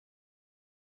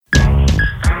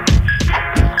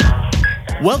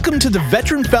Welcome to the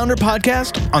Veteran Founder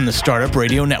Podcast on the Startup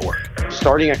Radio Network.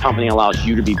 Starting a company allows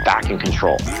you to be back in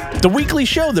control. The weekly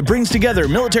show that brings together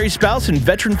military spouse and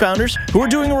veteran founders who are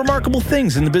doing remarkable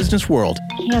things in the business world.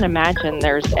 I can't imagine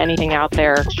there's anything out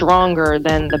there stronger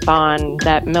than the bond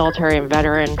that military and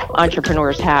veteran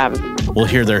entrepreneurs have. We'll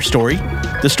hear their story,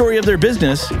 the story of their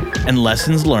business, and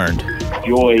lessons learned.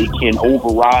 Joy can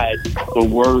override the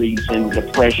worries and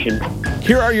depression.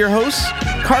 Here are your hosts,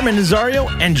 Carmen Nazario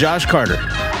and Josh Carter.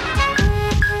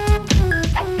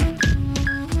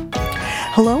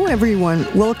 Hello, everyone.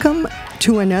 Welcome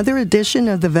to another edition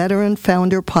of the Veteran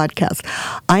Founder Podcast.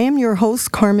 I am your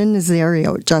host, Carmen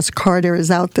Nazario. Josh Carter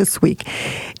is out this week.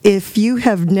 If you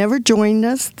have never joined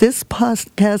us, this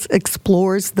podcast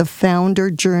explores the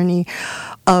founder journey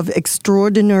of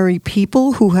extraordinary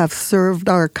people who have served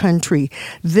our country.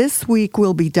 This week,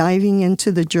 we'll be diving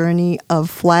into the journey of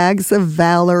Flags of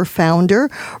Valor founder,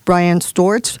 Brian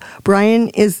Storch. Brian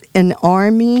is an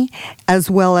Army as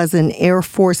well as an Air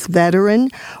Force veteran.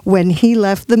 When he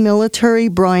left the military,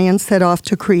 Brian set off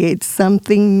to create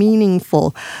something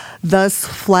meaningful. Thus,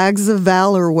 Flags of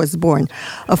Valor was born.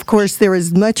 Of course, there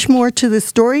is much more to the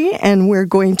story, and we're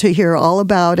going to hear all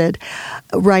about it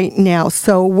right now.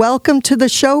 So welcome to the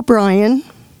show, Brian.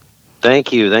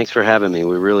 Thank you. Thanks for having me.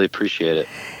 We really appreciate it.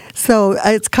 So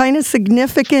it's kind of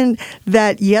significant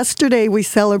that yesterday we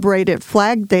celebrated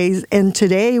Flag Days, and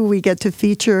today we get to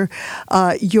feature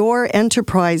your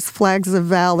enterprise, Flags of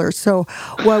Valor. So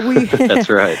what we That's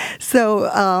right. So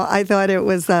I thought it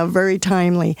was very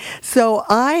timely. So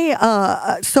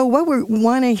so what we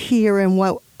want to hear and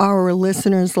what our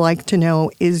listeners like to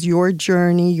know is your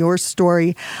journey, your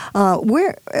story.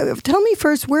 Tell me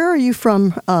first, where are you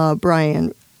from,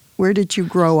 Brian? Where did you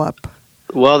grow up?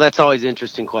 Well, that's always an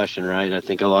interesting question, right? I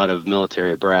think a lot of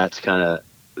military brats kind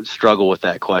of struggle with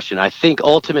that question. I think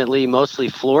ultimately, mostly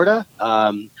Florida.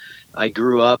 I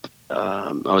grew up,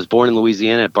 I was born in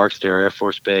Louisiana at Barksdale Air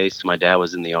Force Base. My dad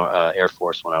was in the Air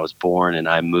Force when I was born, and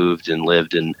I moved and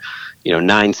lived in,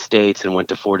 9 states and went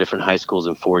to 4 different high schools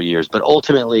in 4 years. But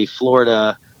ultimately,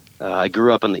 Florida, I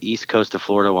grew up on the east coast of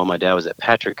Florida while my dad was at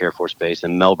Patrick Air Force Base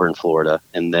in Melbourne, Florida.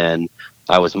 And then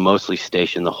I was mostly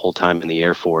stationed the whole time in the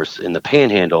Air Force in the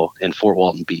Panhandle in Fort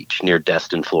Walton Beach near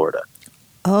Destin, Florida.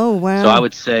 Oh, wow. So I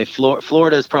would say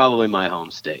Florida is probably my home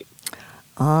state.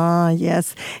 Ah,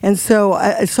 yes. And so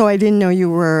I didn't know you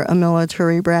were a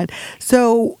military brat.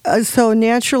 So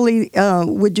naturally,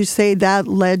 would you say that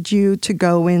led you to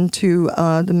go into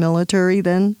the military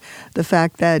then? The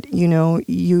fact that,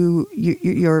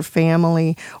 your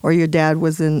family or your dad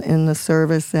was in the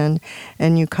service and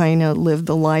you kind of lived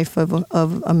the life of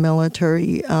a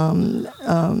military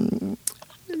son.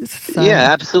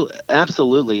 Yeah,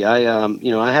 absolutely.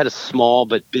 I had a small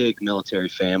but big military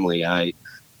family.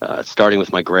 Starting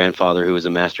with my grandfather, who was a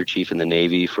Master Chief in the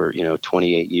Navy for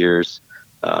 28 years,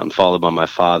 followed by my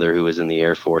father, who was in the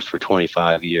Air Force for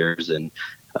 25 years, and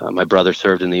my brother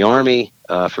served in the Army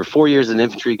for 4 years as an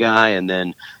infantry guy, and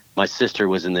then my sister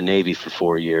was in the Navy for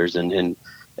 4 years, and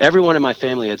everyone in my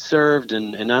family had served,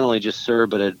 and not only just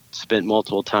served, but had spent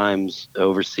multiple times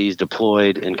overseas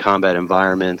deployed in combat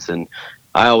environments, and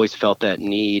I always felt that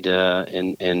need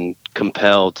and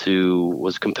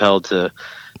was compelled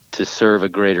to serve a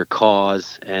greater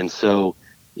cause. And so,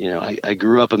 I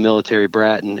grew up a military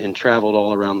brat and traveled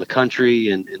all around the country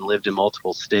and lived in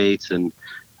multiple states. And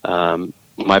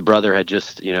my brother had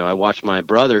just, I watched my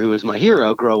brother, who was my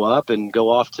hero, grow up and go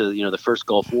off to, the first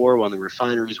Gulf War when the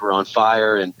refineries were on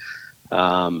fire. And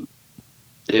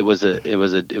it was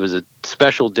a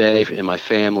special day in my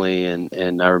family.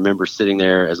 And I remember sitting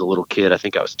there as a little kid. I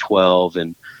think I was 12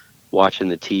 and watching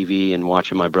the TV and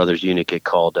watching my brother's unit get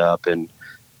called up. And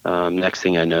next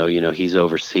thing I know, he's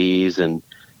overseas, and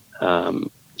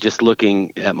just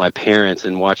looking at my parents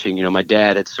and watching, my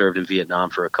dad had served in Vietnam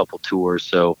for a couple tours.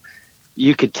 So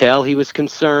you could tell he was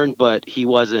concerned, but he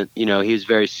wasn't, he was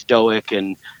very stoic,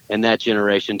 and that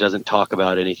generation doesn't talk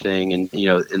about anything. And,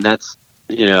 and that's,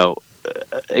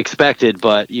 expected,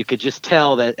 but you could just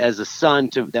tell that as a son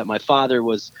that my father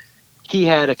he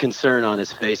had a concern on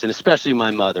his face, and especially my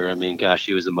mother. I mean, gosh,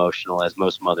 she was emotional, as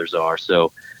most mothers are.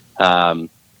 So,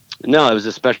 no, it was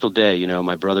a special day.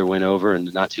 My brother went over,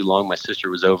 and not too long, my sister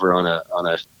was over on a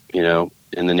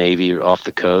in the Navy off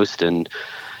the coast, and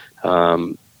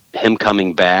him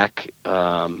coming back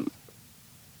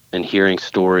and hearing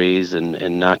stories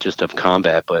and not just of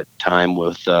combat, but time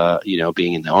with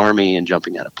being in the Army and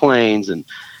jumping out of planes, and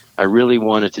I really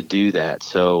wanted to do that.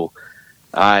 So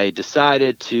I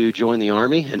decided to join the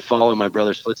Army and follow my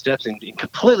brother's footsteps and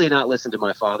completely not listen to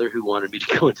my father, who wanted me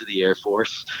to go into the Air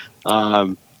Force.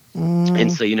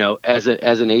 And so, as an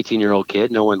 18-year-old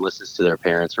kid, no one listens to their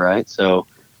parents, right? So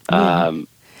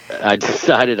I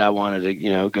decided I wanted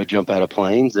to, go jump out of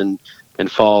planes and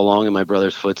follow along in my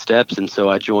brother's footsteps. And so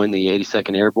I joined the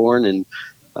 82nd Airborne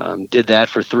and did that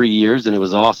for 3 years, and it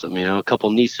was awesome. A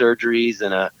couple knee surgeries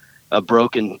and a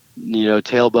broken,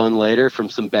 tailbone later from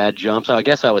some bad jumps. I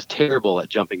guess I was terrible at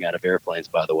jumping out of airplanes,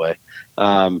 by the way.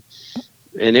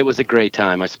 And it was a great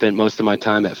time. I spent most of my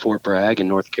time at Fort Bragg in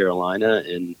North Carolina,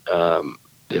 and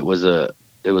it was a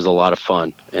lot of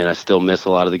fun. And I still miss a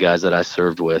lot of the guys that I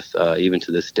served with, even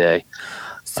to this day.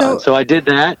 So I did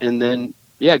that, and then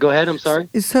go ahead. I'm sorry.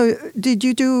 So did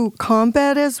you do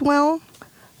combat as well?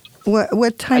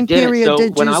 What time period did you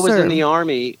serve? So when I was in the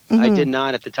Army, I did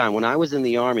not at the time. When I was in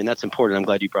the Army, and that's important. I'm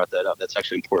glad you brought that up. That's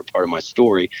actually an important part of my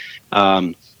story.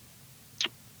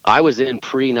 I was in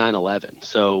pre-9/11,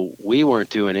 so we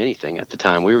weren't doing anything at the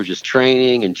time. We were just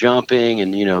training and jumping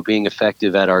and, being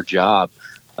effective at our job.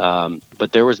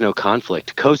 But there was no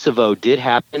conflict. Kosovo did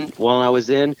happen while I was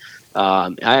in.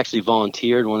 I actually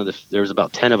volunteered. There was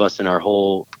about 10 of us in our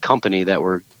whole company that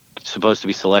were supposed to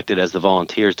be selected as the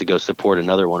volunteers to go support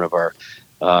another one of our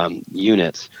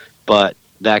units. But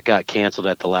that got canceled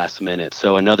at the last minute.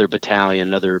 So another battalion,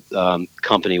 another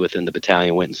company within the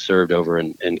battalion went and served over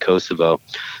in Kosovo.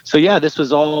 So this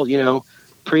was all,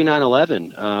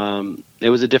 pre-9/11. It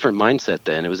was a different mindset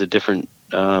then. It was a different,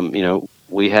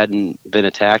 we hadn't been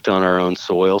attacked on our own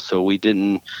soil, so we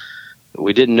didn't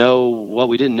know what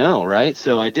we didn't know, right?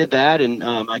 So I did that, and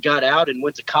I got out and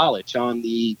went to college on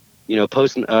the,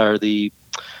 the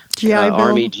GI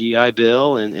Army GI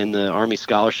Bill and the Army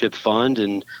Scholarship Fund,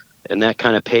 and that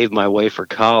kind of paved my way for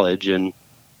college. And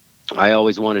I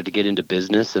always wanted to get into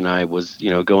business, and I was,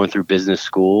 going through business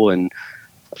school and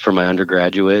for my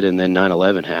undergraduate, and then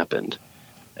 9/11 happened.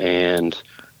 And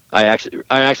I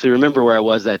actually remember where I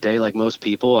was that day. Like most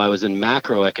people, I was in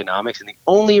macroeconomics, and the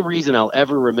only reason I'll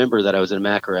ever remember that I was in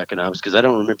macroeconomics, because I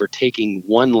don't remember taking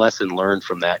one lesson learned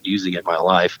from that and using it in my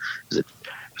life. It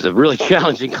was a really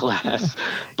challenging class,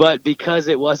 but because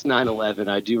it was 9/11,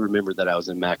 I do remember that I was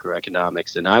in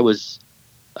macroeconomics, and I was,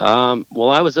 I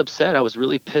was upset. I was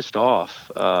really pissed off,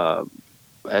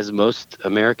 as most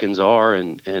Americans are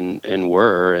and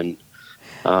were. And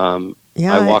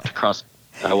I walked across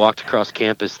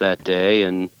campus that day,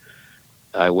 and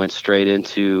I went straight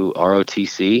into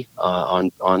ROTC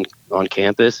on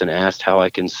campus and asked how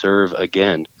I can serve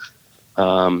again.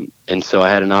 And so I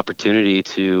had an opportunity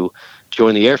to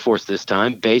join the Air Force this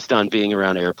time, based on being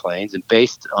around airplanes and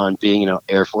based on being an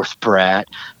Air Force brat,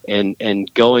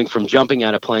 and going from jumping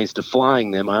out of planes to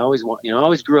flying them. I always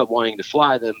grew up wanting to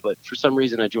fly them, but for some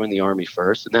reason I joined the Army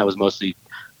first, and that was mostly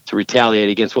to retaliate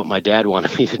against what my dad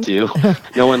wanted me to do.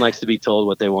 No one likes to be told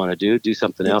what they want to do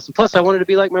something else. And plus I wanted to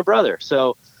be like my brother.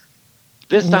 So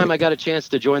this time I got a chance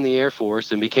to join the Air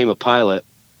Force and became a pilot.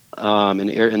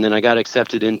 And then I got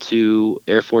accepted into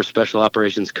Air Force Special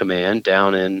Operations Command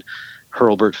down in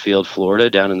Hurlburt Field, Florida,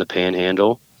 down in the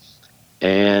Panhandle.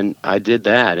 And I did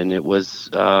that, and it was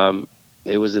an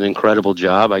incredible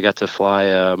job. I got to fly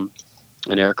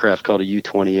an aircraft called a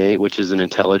U-28, which is an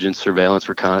intelligence, surveillance,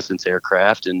 reconnaissance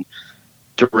aircraft, and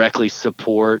directly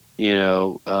support,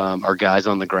 our guys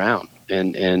on the ground.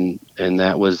 And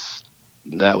that was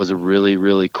a really,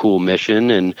 really cool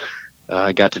mission. And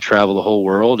I got to travel the whole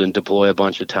world and deploy a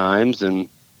bunch of times. And,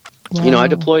 wow. I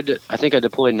think I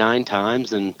deployed 9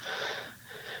 times, and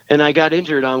I got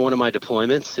injured on one of my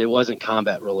deployments. It wasn't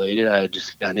combat related. I had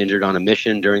just gotten injured on a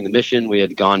mission. During the mission, we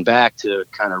had gone back to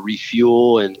kind of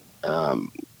refuel, and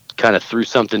kind of threw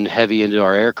something heavy into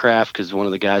our aircraft because one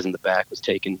of the guys in the back was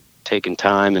taking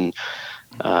time, and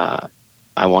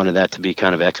I wanted that to be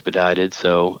kind of expedited.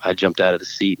 So I jumped out of the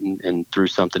seat and threw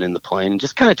something in the plane and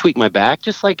just kind of tweaked my back,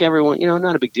 just like everyone,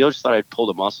 not a big deal. Just thought I'd pulled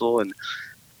a muscle and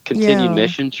continued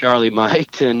mission. Charlie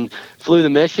mic'd and flew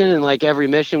the mission, and like every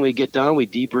mission we get done, we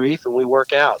debrief and we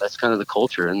work out. That's kind of the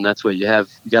culture, and that's what you have.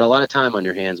 You got a lot of time on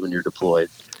your hands when you're deployed.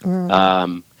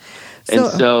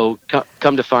 So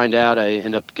come to find out, I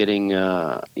end up getting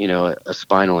a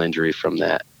spinal injury from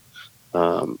that.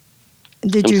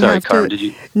 Did you have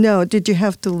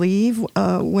to leave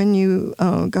when you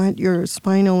got your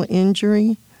spinal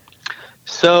injury?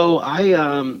 So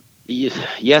I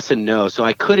yes and no. So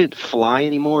I couldn't fly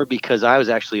anymore because I was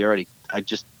actually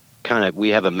we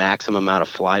have a maximum amount of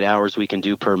flight hours we can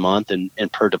do per month and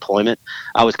per deployment.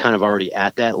 I was kind of already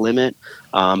at that limit.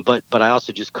 But I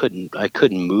also just couldn't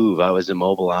move. I was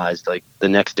immobilized. Like the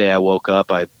next day I woke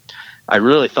up, I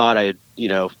really thought I had,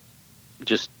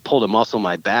 just pulled a muscle in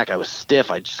my back. I was stiff.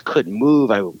 I just couldn't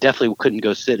move. I definitely couldn't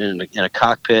go sit in a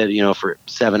cockpit, for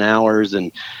 7 hours.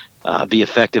 And be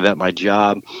effective at my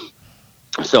job.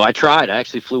 So I tried. I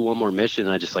actually flew one more mission,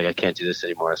 and I just I can't do this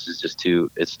anymore. This is just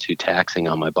it's too taxing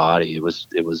on my body. It was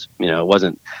it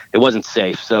wasn't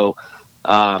safe. So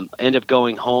ended up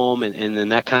going home, and then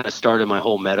that kind of started my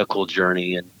whole medical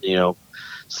journey. And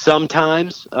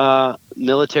sometimes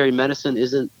military medicine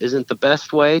isn't the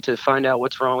best way to find out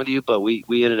what's wrong with you, but we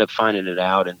ended up finding it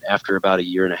out. And after about a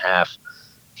year and a half,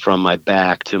 from my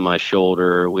back to my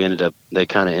shoulder, they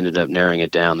kind of ended up narrowing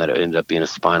it down that it ended up being a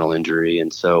spinal injury.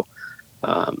 And so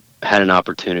had an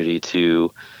opportunity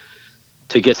to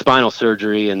get spinal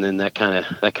surgery, and then that kind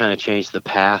of changed the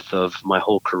path of my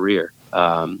whole career.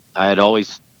 I had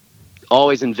always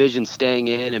envisioned staying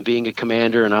in and being a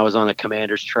commander, and I was on a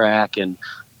commander's track, and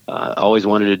always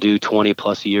wanted to do 20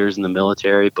 plus years in the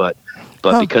military, but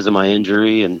because of my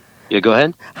injury, and go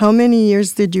ahead. How many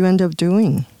years did you end up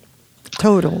doing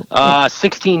total?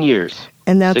 16 years.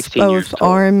 And that's both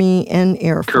Army and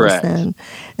Air Force. Correct. Then.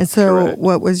 And so Correct.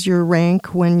 What was your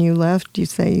rank when you left? You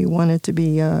say you wanted to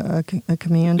be a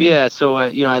commander? Yeah, so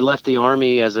I left the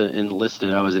Army as an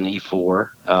enlisted. I was an E4,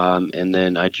 and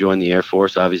then I joined the Air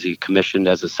Force, obviously commissioned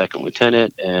as a second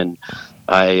lieutenant, and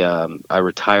I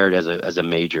retired as a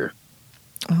major.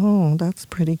 Oh, that's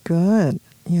pretty good.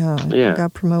 Yeah. You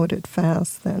got promoted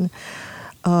fast then.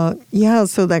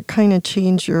 So that kind of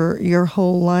changed your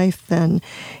whole life then.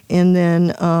 And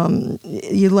then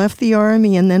you left the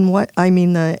Army, and then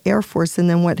the Air Force, and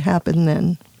then what happened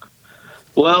then?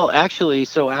 Well, actually,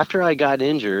 so after I got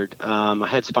injured, I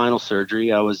had spinal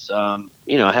surgery. I was, I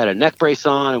had a neck brace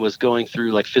on. I was going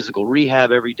through physical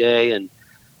rehab every day, and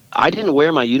I didn't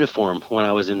wear my uniform when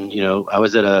I was I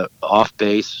was at a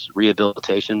off-base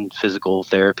rehabilitation physical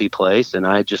therapy place, and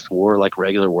I just wore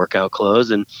regular workout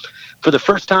clothes. And for the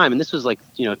first time, and this was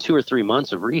 2 or 3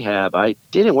 months of rehab, I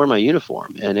didn't wear my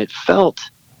uniform, and it felt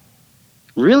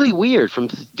really weird from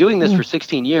doing this for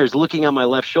 16 years, looking at my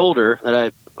left shoulder that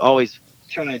I always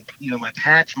tried, my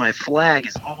patch, my flag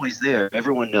is always there.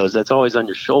 Everyone knows that's always on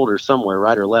your shoulder somewhere,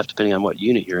 right or left, depending on what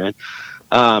unit you're in.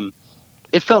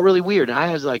 It felt really weird. And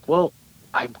I was like, well,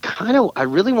 I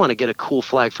really want to get a cool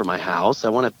flag for my house. I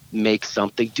want to make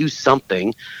something, do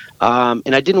something.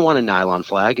 And I didn't want a nylon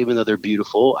flag, even though they're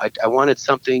beautiful. I wanted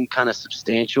something kind of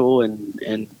substantial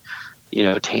and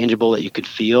tangible that you could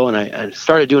feel. And I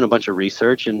started doing a bunch of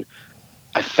research, and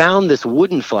I found this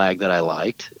wooden flag that I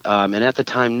liked. And at the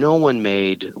time, no one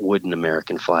made wooden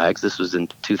American flags. This was in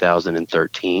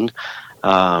 2013.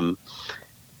 And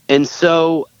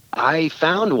so I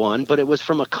found one, but it was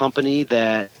from a company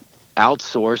that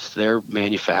outsourced their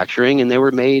manufacturing, and they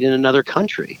were made in another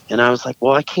country. And I was like,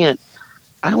 well, I don't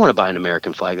want to buy an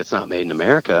American flag that's not made in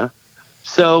America.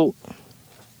 So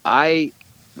a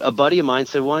buddy of mine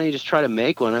said, why don't you just try to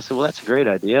make one? I said, well, that's a great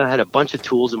idea. I had a bunch of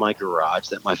tools in my garage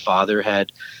that my father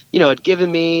had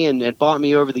given me and had bought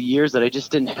me over the years that I just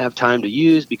didn't have time to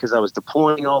use because I was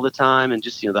deploying all the time, and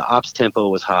just, the ops tempo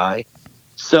was high.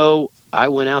 So I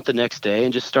went out the next day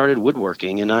and just started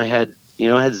woodworking, and I had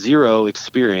zero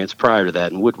experience prior to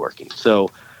that in woodworking. So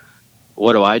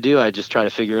what do? I just try to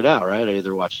figure it out, right? I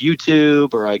either watch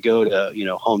YouTube or I go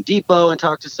to, Home Depot and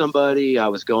talk to somebody. I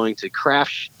was going to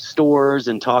craft stores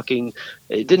and talking.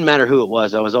 It didn't matter who it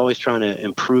was. I was always trying to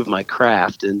improve my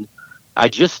craft. And I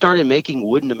just started making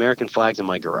wooden American flags in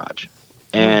my garage.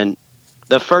 And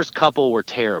the first couple were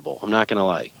terrible. I'm not going to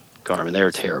lie, Carmen. They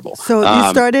were terrible. So you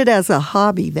started as a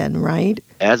hobby then, right?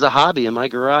 As a hobby in my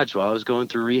garage while I was going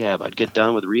through rehab. I'd get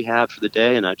done with rehab for the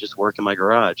day, and I'd just work in my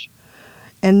garage.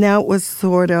 And that was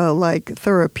sort of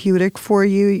therapeutic for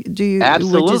you.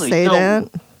 Absolutely. Would you say that?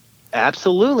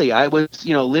 Absolutely. I was,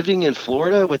 living in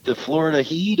Florida with the Florida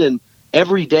heat, and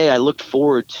every day I looked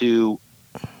forward to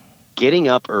getting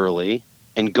up early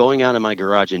and going out in my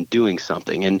garage and doing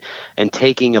something and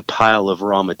taking a pile of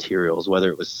raw materials, whether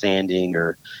it was sanding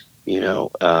or,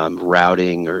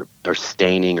 routing or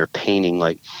staining or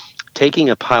painting. Taking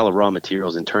a pile of raw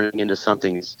materials and turning it into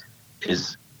something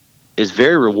is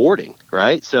very rewarding,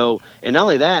 right? So, and not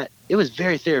only that, it was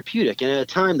very therapeutic. And at a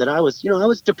time that I was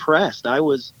depressed. I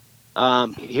was,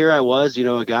 here I was,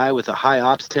 a guy with a high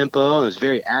ops tempo, and I was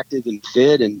very active and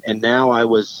fit. And now I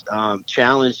was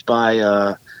challenged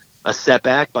by a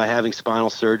setback by having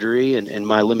spinal surgery and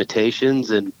my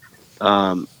limitations. And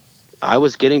I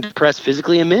was getting depressed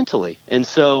physically and mentally. And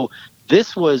so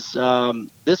this was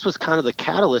kind of the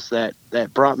catalyst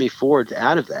that brought me forward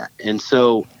out of that. And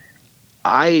so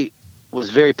I was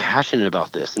very passionate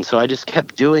about this. And so I just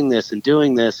kept doing this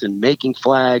and making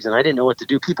flags, and I didn't know what to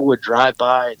do. People would drive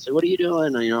by and say, what are you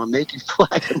doing? I'm making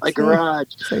flags in my garage.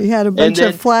 So you had a bunch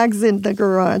of flags in the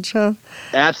garage, huh?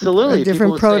 Absolutely.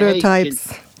 Different prototypes.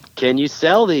 Say, hey, can you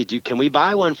sell these? Can we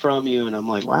buy one from you? And I'm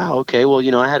like, wow, okay. Well,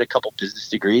 I had a couple business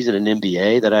degrees and an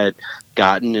MBA that I had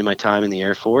gotten in my time in the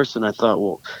Air Force. And I thought,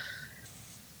 well,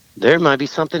 there might be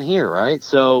something here, right?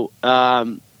 So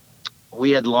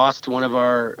we had lost one of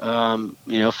our,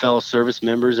 fellow service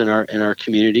members in our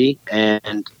community.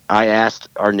 And I asked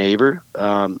our neighbor,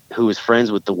 who was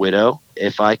friends with the widow,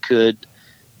 if I could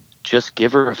just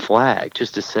give her a flag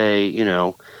just to say,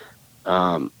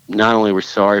 not only we're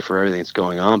sorry for everything that's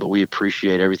going on, but we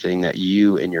appreciate everything that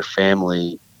you and your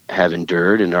family have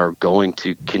endured and are going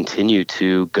to continue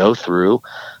to go through.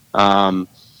 And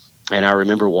I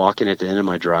remember walking at the end of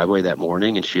my driveway that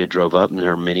morning, and she had drove up and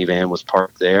her minivan was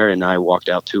parked there, and I walked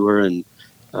out to her and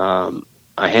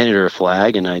I handed her a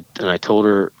flag, and I told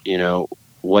her,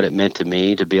 what it meant to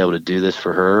me to be able to do this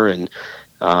for her. And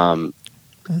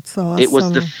that's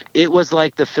awesome. It was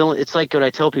like the feeling. It's like what I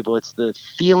tell people. It's the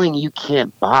feeling you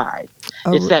can't buy.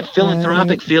 It's that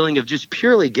philanthropic feeling of just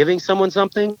purely giving someone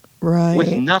something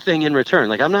with nothing in return.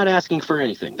 Like, I'm not asking for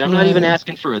anything. I'm not even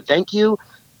asking for a thank you.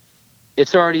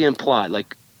 It's already implied.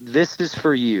 Like, this is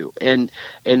for you. And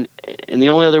the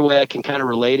only other way I can kind of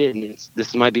relate it, and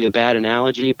this might be a bad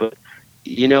analogy, but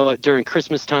during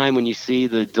Christmas time when you see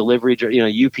the delivery,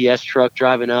 UPS truck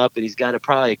driving up and he's got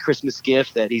probably a Christmas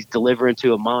gift that he's delivering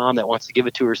to a mom that wants to give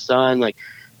it to her son, like,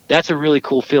 that's a really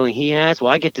cool feeling he has.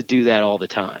 Well, I get to do that all the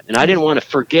time. And I didn't want to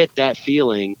forget that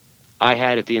feeling I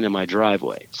had at the end of my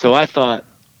driveway. So I thought,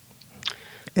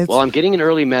 I'm getting an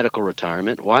early medical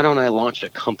retirement. Why don't I launch a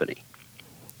company?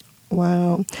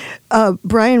 Wow.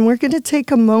 Brian, we're going to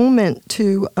take a moment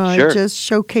to just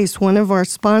showcase one of our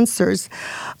sponsors.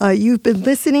 You've been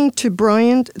listening to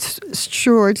Brian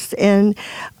Schwartz, and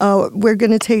we're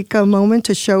going to take a moment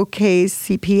to showcase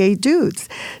CPA Dudes.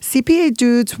 CPA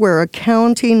Dudes, where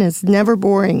accounting is never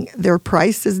boring. Their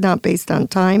price is not based on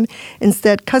time.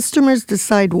 Instead, customers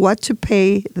decide what to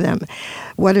pay them.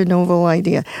 What a novel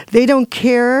idea. They don't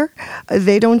care.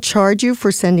 They don't charge you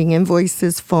for sending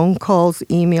invoices, phone calls,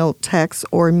 email, texts,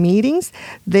 or meetings.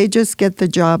 They just get the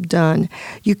job done.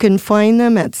 You can find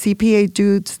them at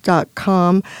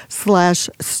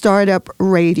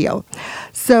cpadudes.com/startupradio.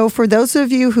 So for those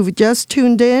of you who've just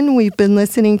tuned in, we've been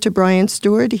listening to Brian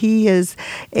Stewart. He is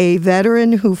a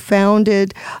veteran who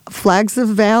founded Flags of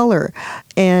Valor.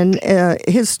 And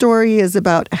his story is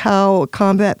about how a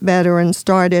combat veteran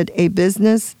started a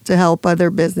business to help other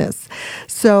business.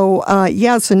 So,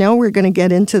 so now we're going to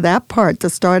get into that part, the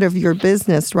start of your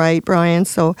business, right, Brian?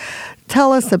 So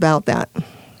tell us about that.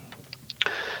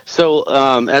 So,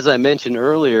 as I mentioned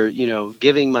earlier,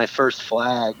 giving my first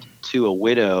flag to a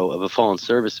widow of a fallen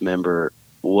service member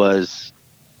was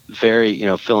very,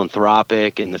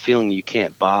 philanthropic, and the feeling you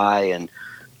can't buy. And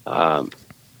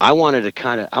I wanted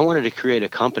to create a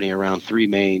company around three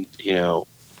main,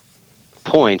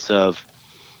 points of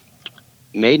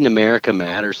Made in America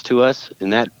matters to us.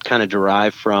 And that kind of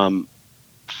derived from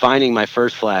finding my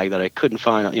first flag that I couldn't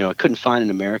find, I couldn't find an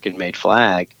American made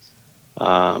flag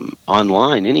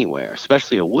online anywhere,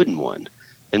 especially a wooden one.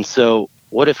 And so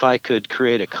what if I could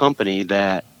create a company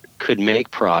that could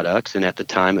make products? And at the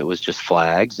time it was just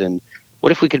flags. And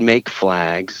what if we could make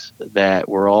flags that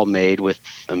were all made with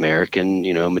American,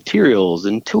 materials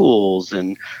and tools?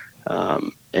 And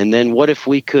then what if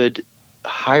we could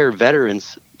hire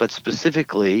veterans, but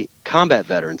specifically combat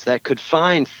veterans that could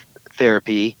find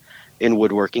therapy in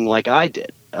woodworking like I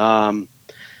did? And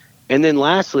then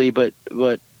lastly, but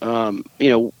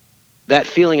that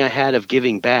feeling I had of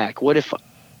giving back, what if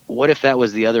that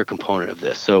was the other component of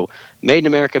this? So Made in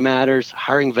America matters,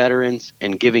 hiring veterans,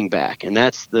 and giving back. And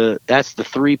that's the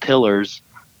three pillars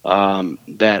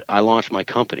that I launched my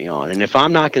company on. And if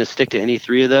I'm not going to stick to any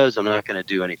three of those, I'm not going to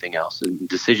do anything else. And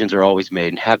decisions are always made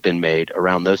and have been made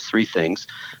around those three things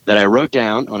that I wrote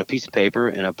down on a piece of paper,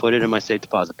 and I put it in my safe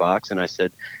deposit box. And I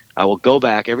said, I will go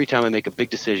back every time I make a big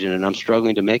decision and I'm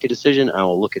struggling to make a decision. I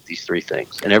will look at these three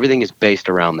things, and everything is based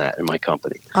around that in my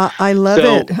company. I love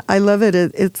it. I love it.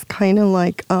 It's kind of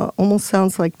like, almost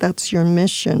sounds like that's your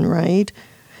mission, right?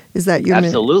 Is that your mission?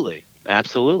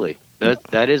 Absolutely.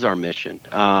 That is our mission.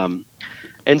 And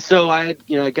so I had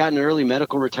gotten early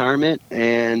medical retirement,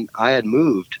 and I had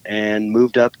moved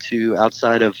up to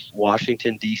outside of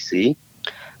Washington, D.C.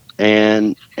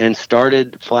 and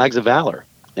started Flags of Valor.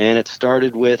 And it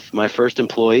started with my first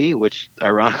employee, which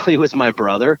ironically was my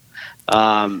brother.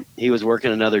 He was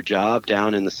working another job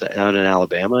down in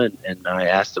Alabama, and I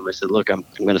asked him. I said, "Look, I'm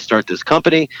going to start this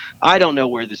company. I don't know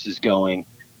where this is going,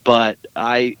 but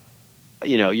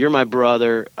you're my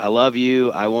brother. I love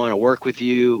you. I want to work with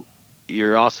you.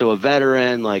 You're also a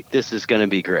veteran. Like, this is going to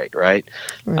be great, right?"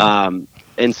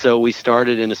 And so we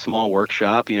started in a small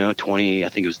workshop, I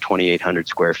think it was 2,800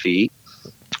 square feet,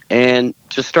 and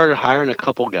just started hiring a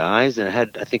couple guys. And I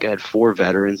think I had 4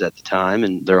 veterans at the time,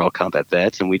 and they're all combat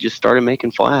vets. And we just started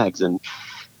making flags, and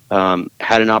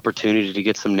had an opportunity to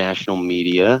get some national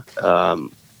media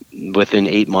within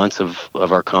 8 months of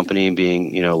our company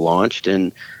being, launched.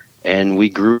 And we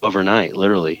grew overnight,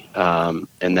 literally.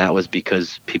 And that was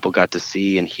because people got to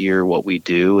see and hear what we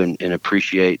do and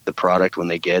appreciate the product when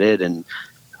they get it.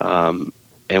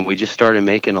 And we just started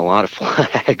making a lot of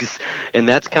flags. And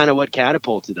that's kind of what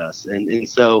catapulted us. And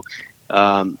so,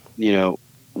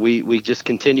 we just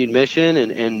continued mission.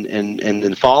 And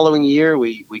the following year,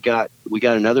 we got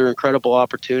another incredible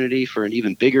opportunity for an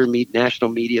even bigger national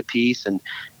media piece. And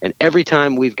every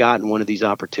time we've gotten one of these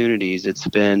opportunities, it's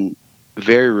been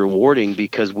very rewarding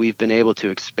because we've been able to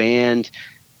expand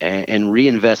and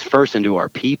reinvest first into our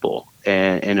people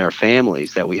and our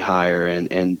families that we hire.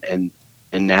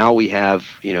 And now we have,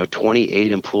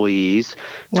 28 employees.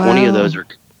 Wow. 20 of those are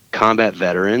combat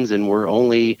veterans, and we're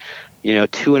only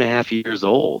 2.5 years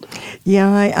old.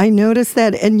 Yeah, I noticed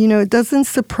that. And, it doesn't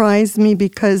surprise me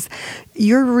because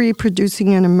you're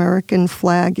reproducing an American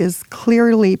flag is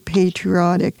clearly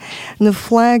patriotic. And the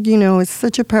flag, is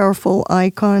such a powerful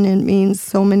icon. It means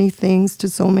so many things to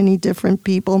so many different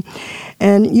people.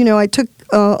 And, I took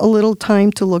a little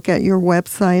time to look at your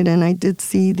website, and I did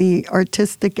see the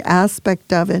artistic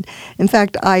aspect of it. In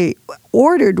fact, I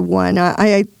ordered one.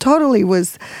 I totally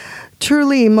was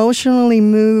truly emotionally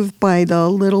moved by the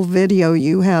little video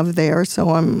you have there.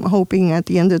 So I'm hoping at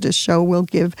the end of the show we'll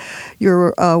give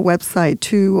your website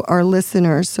to our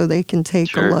listeners so they can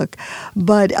take a look.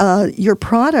 But your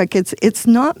product, it's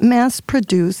not mass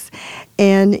produced,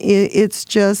 and it's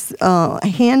just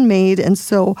handmade. And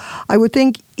so I would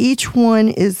think each one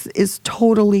is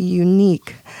totally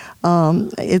unique.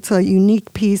 It's a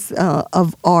unique piece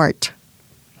of art.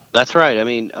 That's right. I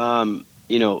mean,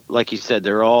 like you said,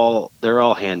 they're all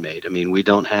handmade. I mean, we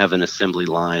don't have an assembly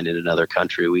line in another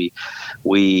country.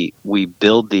 We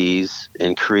build these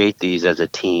and create these as a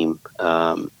team,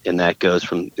 and that goes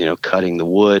from cutting the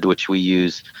wood, which we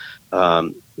use.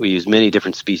 We use many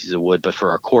different species of wood, but for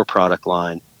our core product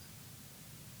line,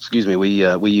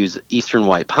 we use Eastern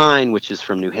White Pine, which is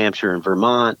from New Hampshire and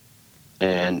Vermont,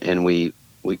 and we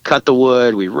cut the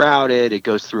wood, we route it. It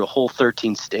goes through a whole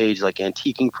 13-stage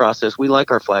antiquing process. We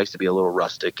like our flags to be a little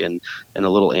rustic and a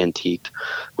little antiqued,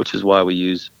 which is why we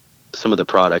use some of the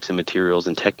products and materials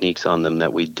and techniques on them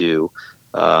that we do.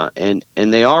 And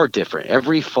they are different.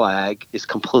 Every flag is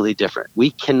completely different.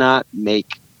 We cannot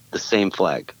make the same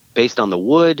flag based on the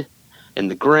wood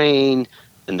and the grain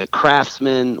and the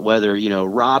craftsman, whether,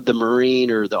 Rob the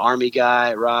Marine or the Army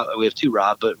guy. Rob, we have 2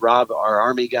 Rob, but Rob, our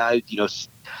Army guy,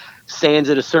 sands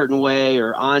it a certain way,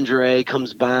 or Andre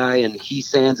comes by and he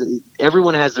sands it.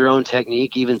 Everyone has their own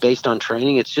technique, even based on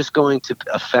training. It's just going to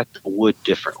affect the wood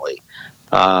differently.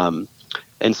 And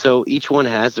so each one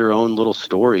has their own little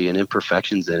story and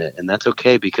imperfections in it. And that's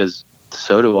okay, because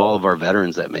so do all of our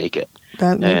veterans that make it.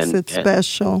 That makes it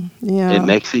special. Yeah. It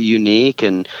makes it unique.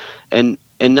 And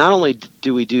not only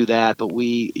do we do that, but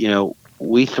we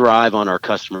thrive on our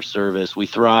customer service. We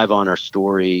thrive on our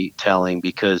storytelling,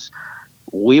 because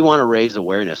we want to raise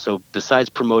awareness. So besides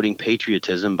promoting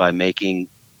patriotism by making,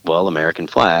 American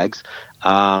flags,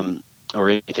 or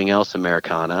anything else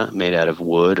Americana made out of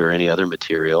wood or any other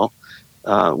material,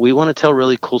 we want to tell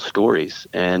really cool stories.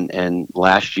 And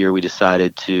last year we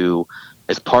decided to,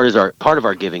 as part of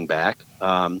our giving back,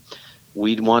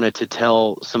 we wanted to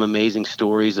tell some amazing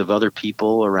stories of other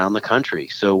people around the country.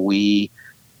 So we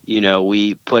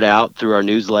put out through our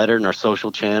newsletter and our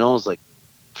social channels,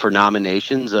 for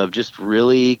nominations of just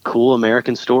really cool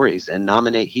American stories, and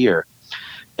nominate here.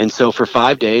 And so for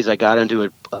 5 days, I got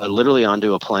literally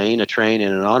onto a plane, a train,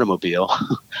 and an automobile.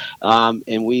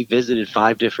 And we visited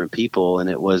 5 different people, and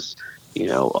it was,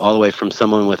 all the way from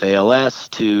someone with ALS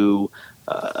to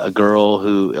a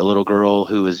little girl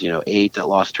who was, 8 that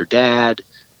lost her dad,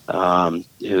 who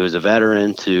is a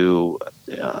veteran, to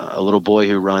a little boy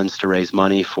who runs to raise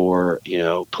money for,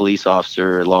 police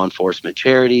officer, law enforcement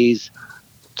charities,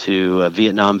 to a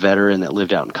Vietnam veteran that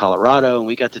lived out in Colorado. And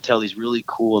we got to tell these really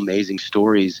cool, amazing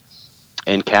stories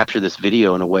and capture this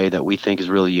video in a way that we think is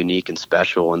really unique and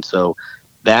special. And so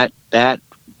that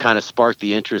kind of sparked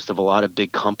the interest of a lot of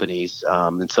big companies,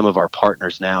 and some of our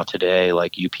partners now today,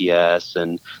 like UPS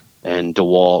and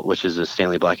DeWalt, which is a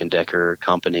Stanley Black & Decker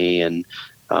company, and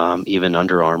even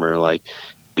Under Armour,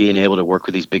 being able to work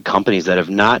with these big companies that have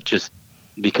not just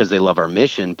because they love our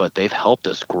mission, but they've helped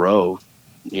us grow,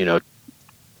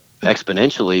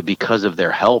 exponentially because of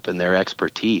their help and their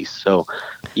expertise. So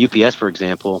UPS, for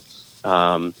example,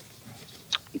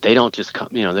 They don't just come,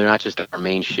 they're not just our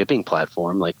main shipping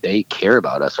platform. Like, they care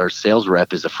about us. Our sales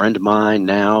rep is a friend of mine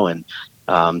now, and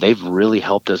they've really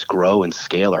helped us grow and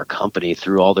scale our company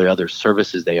through all the other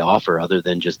services they offer, other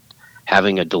than just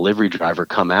having a delivery driver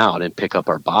come out and pick up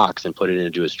our box and put it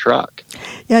into his truck.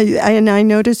 Yeah, and I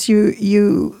notice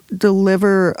you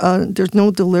deliver, there's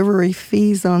no delivery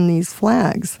fees on these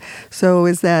flags. So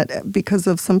is that because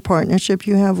of some partnership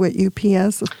you have with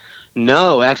UPS?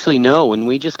 No, actually, no. When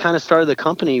we just kind of started the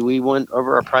company, we went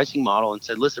over our pricing model and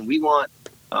said, listen, we want,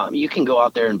 you can go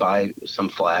out there and buy some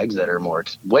flags that are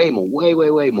way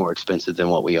more expensive than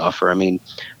what we offer. I mean,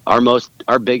 our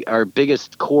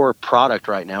biggest core product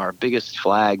right now, our biggest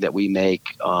flag that we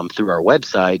make through our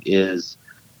website is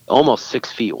almost 6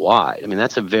 feet wide. I mean,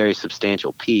 that's a very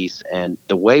substantial piece. And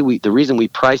the reason we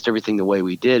priced everything the way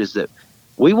we did is that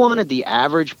we wanted the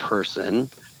average person,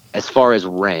 as far as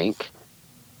rank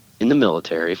in the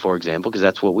military, for example, because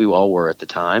that's what we all were at the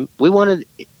time, we wanted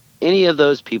any of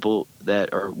those people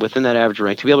that are within that average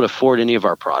rank to be able to afford any of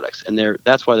our products. And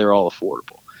that's why they're all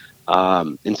affordable.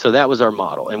 And so that was our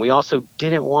model. And we also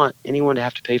didn't want anyone to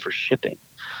have to pay for shipping.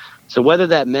 So whether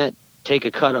that meant take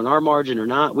a cut on our margin or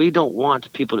not, we don't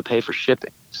want people to pay for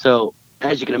shipping. So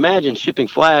as you can imagine, shipping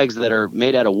flags that are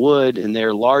made out of wood and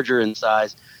they're larger in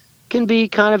size can be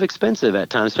kind of expensive at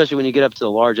times, especially when you get up to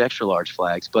the large, extra large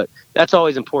flags. But that's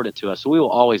always important to us. So we will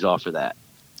always offer that.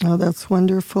 Oh, that's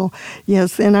wonderful.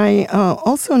 Yes, and I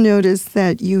also noticed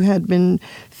that you had been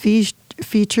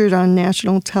featured on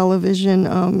national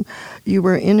television. You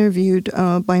were interviewed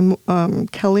by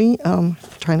Kelly,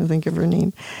 trying to think of her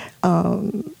name,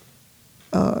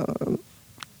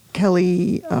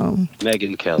 Kelly.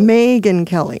 Megyn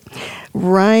Kelly.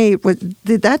 Right.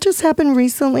 Did that just happen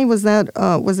recently? Was it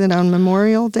on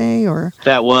Memorial Day or?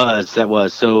 That was.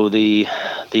 So the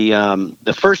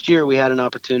first year we had an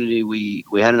opportunity. We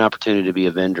had an opportunity to be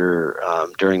a vendor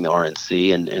during the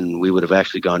RNC, and we would have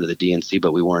actually gone to the DNC,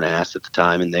 but we weren't asked at the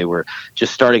time, and they were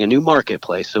just starting a new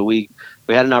marketplace. So we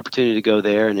had an opportunity to go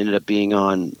there and ended up being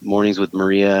on Mornings with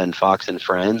Maria and Fox and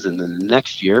Friends. And then the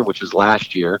next year, which was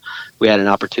last year, we had an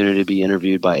opportunity to be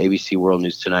interviewed by ABC World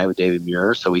News Tonight with David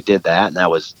Muir. So we did that, and that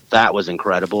was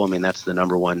incredible. I mean, that's the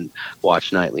number one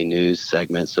watch nightly news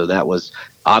segment. So that was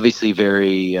obviously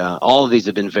very, all of these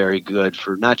have been very good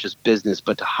for not just business,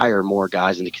 but to hire more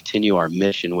guys and to continue our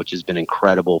mission, which has been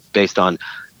incredible based on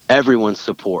everyone's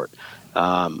support.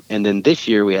 And then this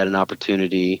year we had an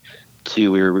opportunity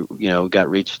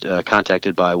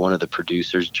contacted by one of the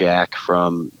producers, Jack,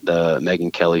 from the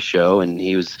Megyn Kelly show, and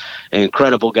he was an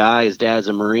incredible guy. His dad's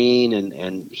a Marine,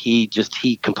 and he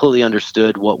completely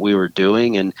understood what we were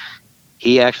doing, and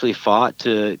he actually fought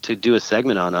to do a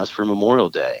segment on us for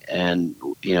Memorial Day. And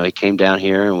he came down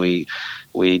here, and we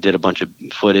did a bunch of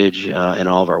footage in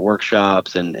all of our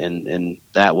workshops, and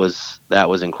that was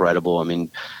incredible. I mean,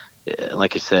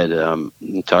 like I said,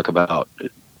 talk about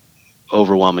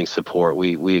overwhelming support.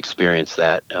 We experience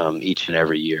that each and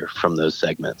every year from those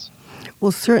segments.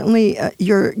 Well, certainly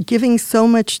you're giving so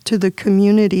much to the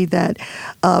community that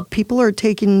people are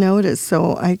taking notice.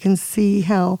 So I can see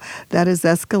how that is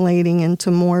escalating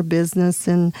into more business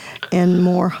and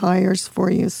more hires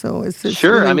for you. So it's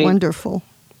really wonderful.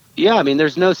 Yeah, I mean,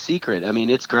 there's no secret. I mean,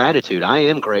 it's gratitude. I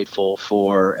am grateful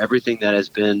for everything that has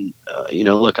been,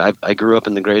 look, I grew up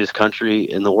in the greatest country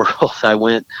in the world. I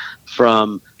went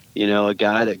from a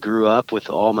guy that grew up with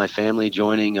all my family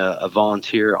joining a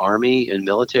volunteer army and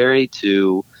military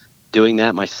to doing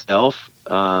that myself,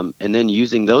 and then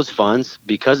using those funds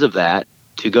because of that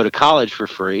to go to college for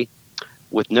free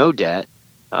with no debt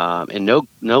and no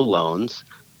loans,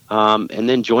 and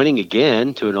then joining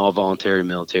again to an all voluntary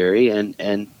military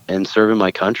and serving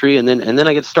my country, and then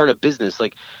I get to start a business.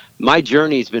 Like, my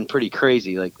journey's been pretty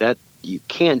crazy. Like that, you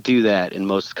can't do that in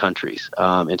most countries,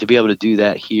 and to be able to do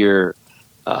that here.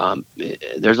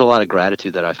 There's a lot of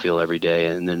gratitude that I feel every day,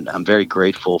 and then I'm very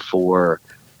grateful for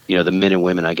the men and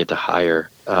women I get to hire.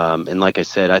 And like I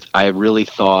said, I really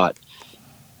thought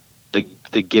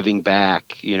the giving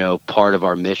back, part of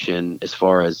our mission, as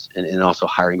far as and also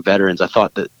hiring veterans, I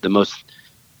thought that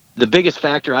the biggest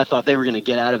factor I thought they were going to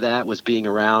get out of that was being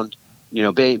around,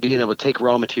 being able to take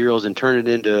raw materials and turn it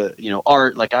into,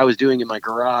 art, like I was doing in my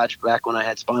garage back when I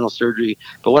had spinal surgery.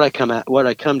 But what I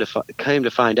came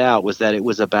to find out was that it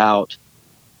was about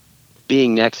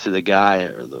being next to the guy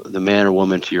or the man or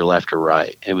woman to your left or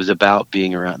right. It was about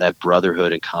being around that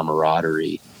brotherhood and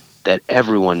camaraderie that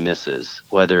everyone misses,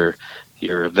 whether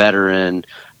you're a veteran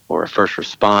or a first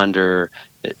responder,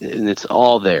 and it's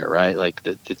all there, right? Like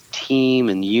the team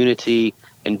and unity,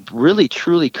 and really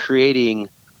truly creating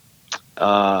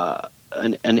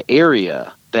an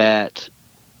area that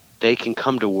they can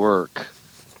come to work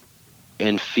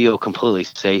and feel completely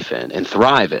safe in and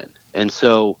thrive in. And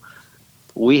so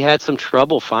we had some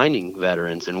trouble finding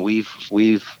veterans, and we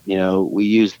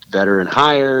used veteran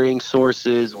hiring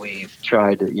sources. We've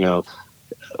tried to,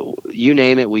 you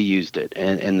name it, we used it.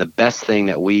 And the best thing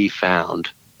that we found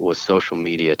was social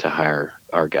media to hire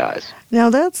our guys.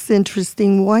 Now that's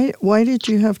interesting. Why did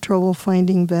you have trouble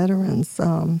finding veterans?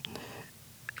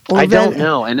 I don't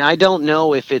know. And I don't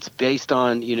know if it's based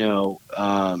on,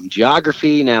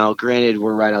 geography. Now, granted,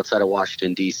 we're right outside of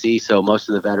Washington, D.C., so most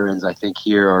of the veterans I think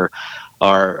here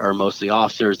are mostly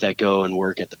officers that go and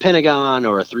work at the Pentagon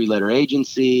or a 3-letter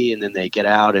agency, and then they get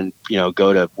out and,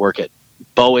 go to work at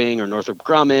Boeing or Northrop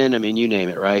Grumman. I mean, you name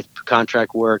it, right?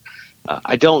 Contract work.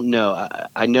 I don't know.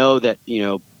 I know that,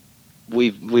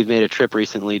 we've made a trip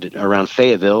recently around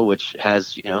Fayetteville, which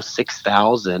has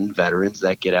 6,000 veterans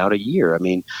that get out a year. I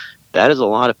mean, that is a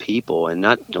lot of people, and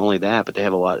not only that, but they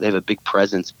have a big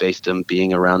presence based on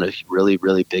being around a really,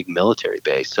 really big military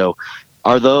base. So,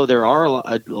 although there are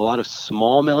a lot of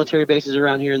small military bases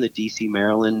around here in the D.C.,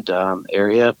 Maryland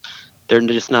area, they're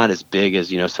just not as big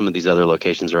as some of these other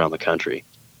locations around the country.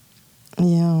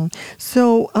 Yeah.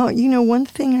 So, one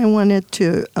thing I wanted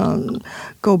to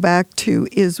go back to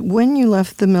is when you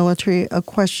left the military, a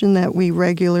question that we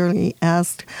regularly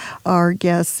ask our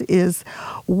guests is,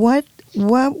 what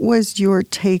was your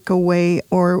takeaway,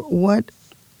 or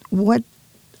what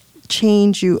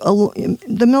changed you?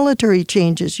 The military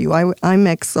changes you. I'm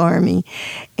ex-Army,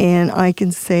 and I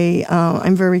can say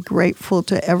I'm very grateful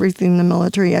to everything in the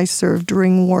military. I served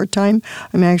during wartime.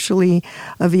 I'm actually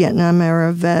a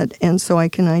Vietnam-era vet, and so I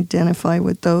can identify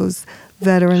with those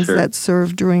veterans that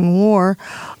served during war.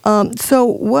 So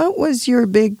what was your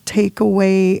big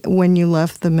takeaway when you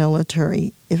left the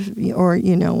military,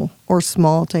 or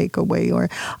small takeaway? Or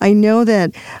I know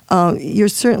that you're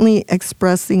certainly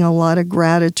expressing a lot of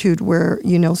gratitude where,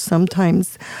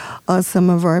 sometimes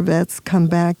some of our vets come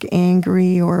back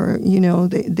angry, or,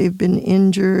 they've been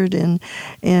injured and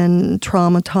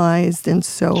traumatized. And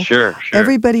so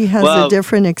everybody has a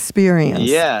different experience.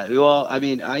 Yeah. Well, I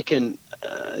mean, I can...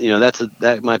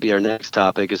 that might be our next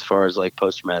topic as far as like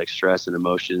post-traumatic stress and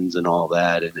emotions and all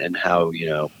that, and how,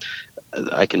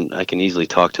 I can easily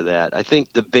talk to that. I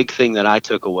think the big thing that I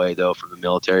took away though from the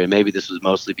military, and maybe this was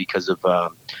mostly because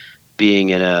of being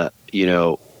in a,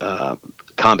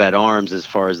 combat arms, as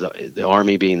far as the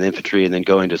Army being the infantry and then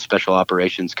going to Special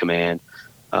Operations Command,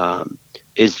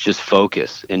 is just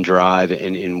focus and drive,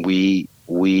 and we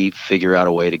figure out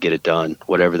a way to get it done,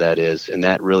 whatever that is. And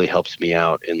that really helps me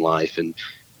out in life. And,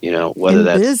 whether in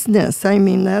that's business, I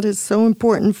mean, that is so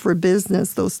important for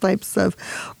business, those types of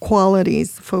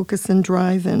qualities, focus and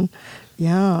drive. And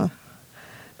yeah.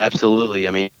 Absolutely.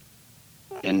 I mean,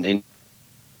 and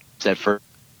that for.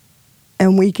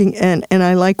 And we can, and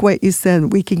I like what you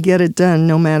said, we can get it done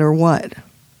no matter what.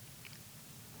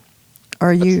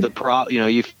 That's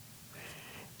the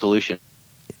solution.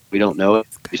 We don't know it.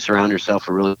 You surround yourself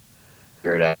with really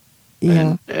good at,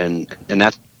 and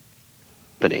that's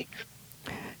company.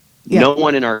 Yeah. No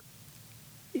one in our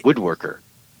woodworker,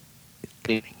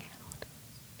 when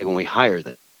we hire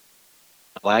them,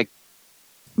 like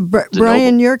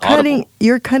Brian, you're cutting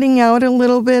out a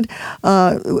little bit.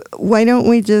 Why don't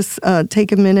we just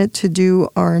take a minute to do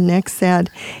our next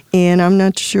ad? And I'm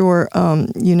not sure,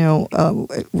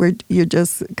 you're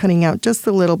just cutting out just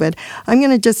a little bit. I'm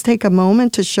going to just take a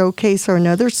moment to showcase our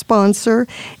another sponsor,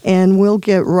 and we'll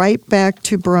get right back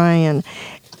to Brian.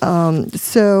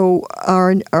 So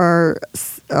our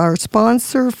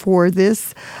sponsor for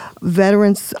this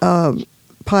Veterans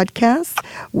podcast,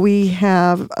 we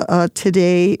have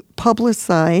today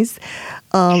Publicize.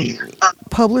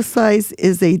 Publicize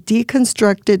is a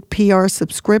deconstructed PR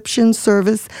subscription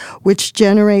service which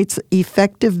generates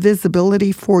effective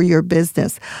visibility for your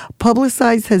business.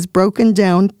 Publicize has broken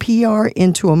down PR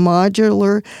into a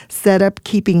modular setup,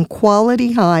 keeping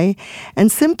quality high,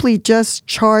 and simply just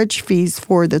charge fees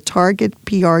for the target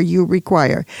PR you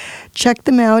require. Check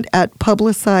them out at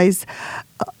publicize.co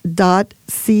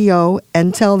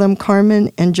and tell them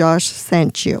Carmen and Josh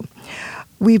sent you.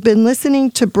 We've been listening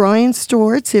to Brian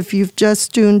Stortz. If you've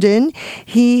just tuned in,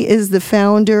 he is the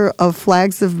founder of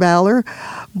Flags of Valor.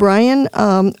 Brian,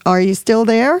 are you still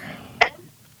there?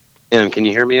 Can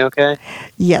you hear me okay?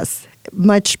 Yes,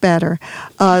 much better.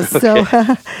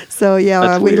 Okay. So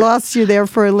we lost you there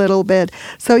for a little bit.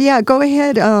 So yeah, go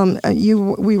ahead.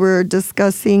 We were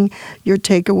discussing your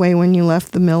takeaway when you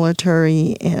left the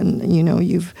military, and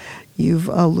You've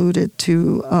alluded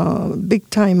to big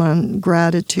time on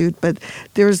gratitude, but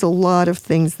there's a lot of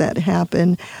things that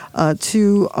happen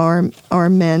to our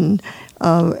men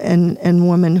and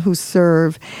women who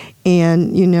serve.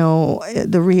 And,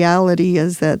 the reality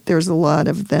is that there's a lot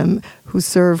of them who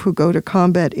serve, who go to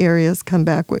combat areas, come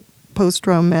back with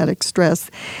post-traumatic stress,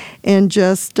 and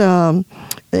just, they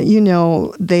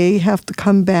have to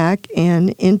come back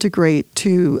and integrate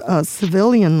to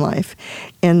civilian life.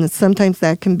 And sometimes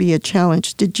that can be a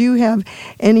challenge. Did you have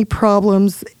any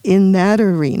problems in that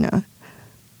arena?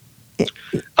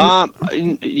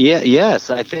 Yes.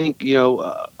 I think,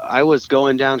 I was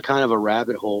going down kind of a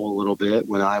rabbit hole a little bit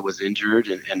when I was injured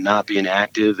and not being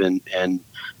active. And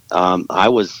I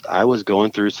was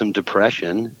going through some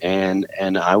depression and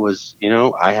I was,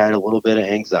 I had a little bit of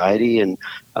anxiety and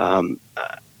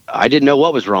I didn't know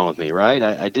what was wrong with me. Right.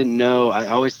 I didn't know. I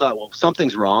always thought, well,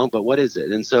 something's wrong, but what is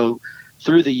it? And so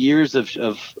through the years of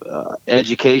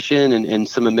education and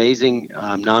some amazing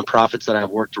nonprofits that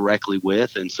I've worked directly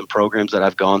with and some programs that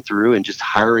I've gone through and just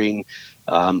hiring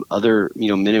other,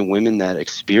 men and women that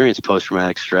experience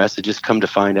post-traumatic stress, I just come to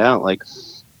find out like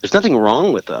there's nothing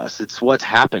wrong with us. It's what's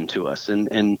happened to us.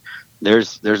 And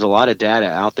there's a lot of data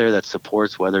out there that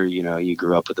supports whether, you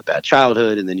grew up with a bad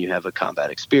childhood and then you have a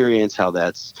combat experience, how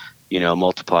that's,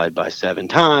 multiplied by 7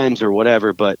 times or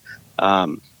whatever. But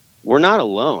we're not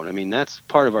alone. I mean, that's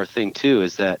part of our thing too,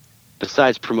 is that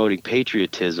besides promoting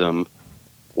patriotism,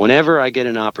 whenever I get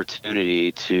an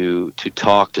opportunity to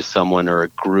talk to someone or a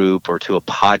group or to a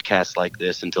podcast like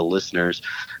this and to listeners,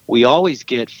 we always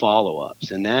get follow-ups,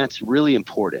 and that's really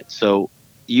important. So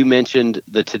you mentioned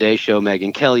the Today Show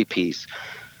Megyn Kelly piece.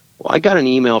 Well, I got an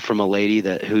email from a lady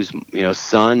whose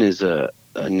son is a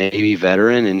Navy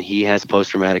veteran, and he has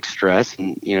post-traumatic stress,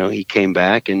 and he came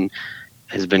back and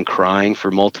has been crying for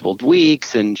multiple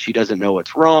weeks, and she doesn't know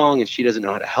what's wrong, and she doesn't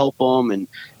know how to help him. And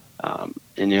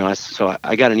so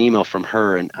I got an email from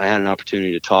her, and I had an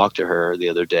opportunity to talk to her the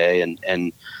other day,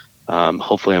 and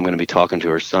hopefully I'm going to be talking to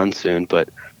her son soon. But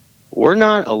we're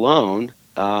not alone,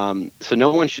 so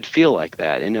no one should feel like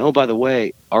that. And oh, by the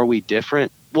way, are we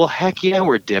different? Well, heck yeah,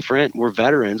 we're different. We're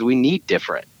veterans. We need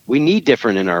different. We need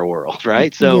different in our world,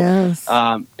 right? So, yes.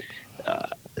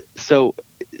 So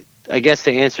I guess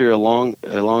to answer a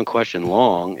long question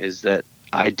is that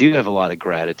I do have a lot of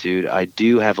gratitude. I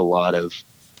do have a lot of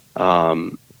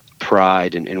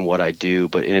pride in what I do,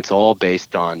 and it's all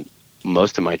based on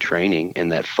most of my training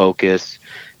and that focus.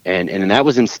 And that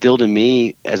was instilled in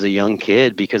me as a young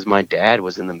kid because my dad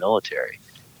was in the military.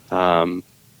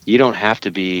 You don't have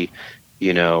to be,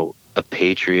 a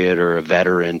patriot or a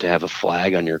veteran to have a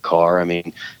flag on your car. I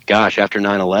mean, gosh, after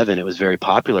 9/11, it was very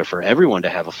popular for everyone to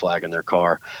have a flag on their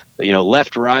car.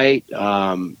 Left, right,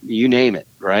 you name it,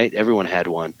 right? Everyone had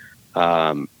one.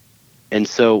 And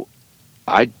so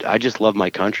I just love my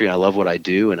country. I love what I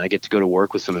do, and I get to go to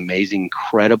work with some amazing,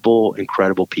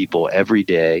 incredible people every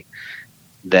day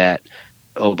that,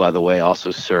 oh, by the way,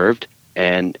 also served.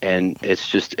 And it's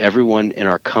just everyone in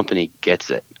our company gets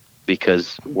it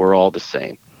because we're all the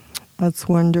same. That's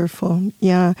wonderful.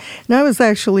 Yeah. And I was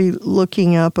actually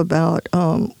looking up about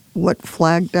what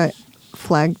Flag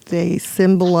Day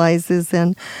symbolizes.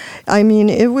 And I mean,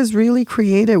 it was really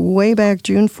created way back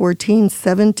June 14,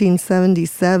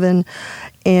 1777,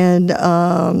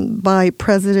 and by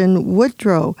President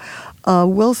Woodrow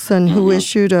Wilson, who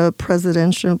issued a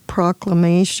presidential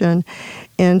proclamation.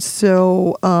 And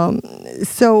so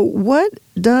what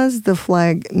does the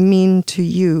flag mean to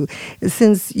you?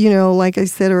 Since, like I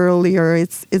said earlier,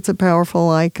 it's a powerful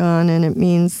icon and it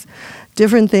means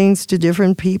different things to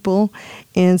different people.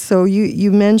 And so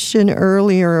you mentioned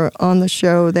earlier on the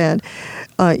show that,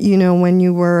 when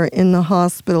you were in the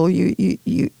hospital,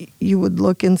 you would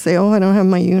look and say, oh, I don't have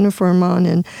my uniform on.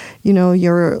 And,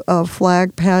 your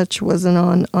flag patch wasn't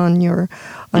on your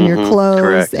clothes.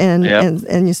 Correct.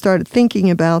 And you started thinking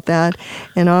about that.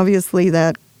 And obviously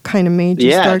that kind of made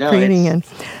you start creating it.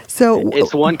 So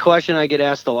it's one question I get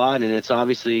asked a lot, and it's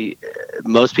obviously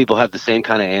most people have the same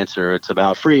kind of answer. It's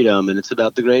about freedom, and it's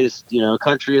about the greatest,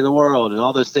 country in the world, and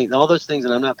all those things.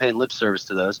 And I'm not paying lip service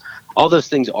to those. All those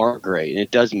things are great, and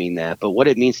it does mean that. But what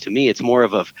it means to me, it's more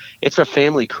of it's a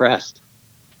family crest.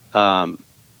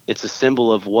 It's a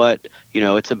symbol of what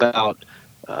it's about.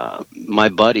 My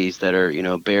buddies that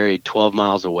are buried 12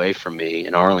 miles away from me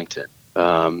in Arlington.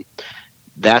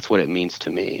 That's what it means to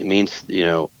me. It means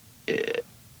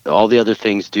all the other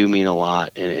things do mean a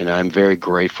lot, and I'm very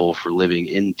grateful for living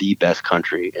in the best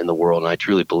country in the world, and I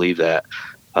truly believe that.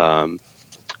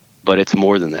 But it's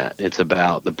more than that. It's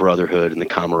about the brotherhood and the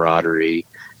camaraderie,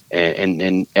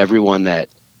 and everyone that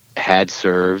had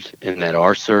served and that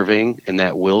are serving and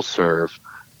that will serve.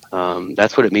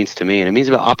 That's what it means to me, and it means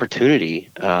about opportunity,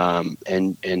 and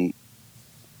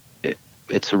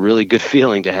it's a really good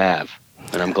feeling to have.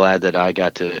 And I'm glad that I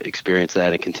got to experience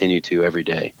that and continue to every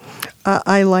day.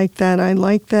 I like that. I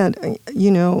like that,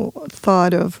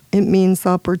 thought of it means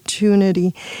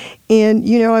opportunity. And,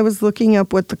 I was looking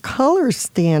up what the colors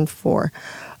stand for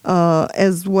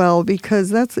as well, because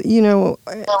that's,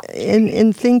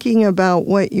 in thinking about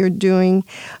what you're doing,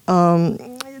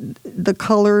 the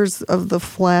colors of the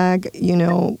flag,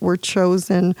 were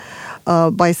chosen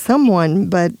by someone,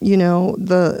 but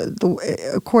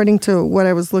the according to what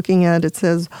I was looking at, it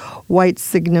says white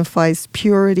signifies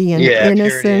purity and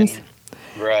innocence. Purity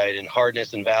and, right, and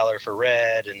hardness and valor for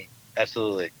red, and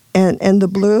absolutely. And the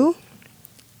blue.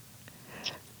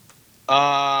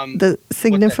 The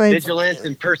signifies vigilance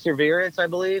and perseverance, I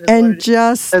believe, and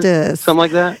justice, something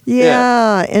like that.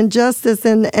 Yeah, and justice,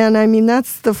 and I mean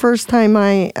that's the first time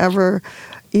I ever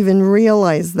even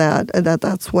realized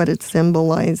that's what it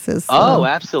symbolizes. Oh,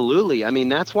 absolutely. I mean,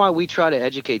 that's why we try to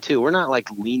educate too. We're not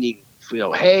like leaning,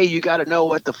 hey, you got to know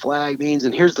what the flag means,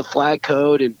 and here's the flag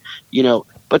code, and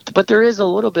but there is a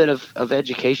little bit of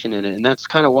education in it, and that's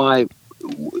kind of why.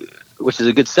 Which is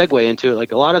a good segue into it.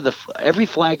 Like a lot of every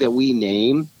flag that we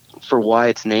name for why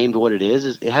it's named what it is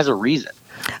it has a reason.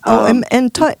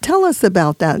 And tell us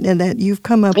about that, and that you've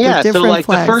come up with different so like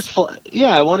flags. The first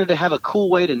I wanted to have a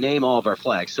cool way to name all of our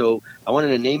flags. So I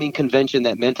wanted a naming convention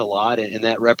that meant a lot and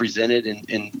that represented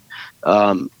and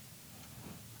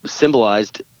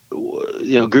symbolized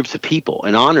groups of people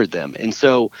and honored them. And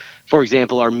so, for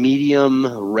example, our medium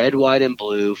red, white, and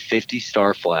blue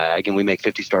 50-star flag, and we make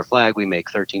 50-star flag, we make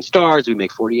 13 stars, we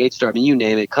make 48-star, I mean, you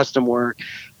name it, custom work.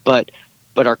 But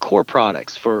our core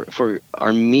products for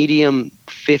our medium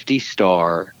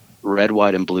 50-star red,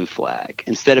 white, and blue flag,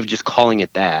 instead of just calling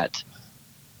it that,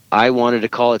 I wanted to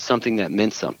call it something that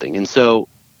meant something. And so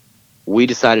we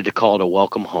decided to call it a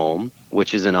welcome home,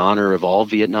 which is in honor of all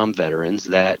Vietnam veterans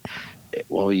that,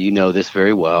 well, you know this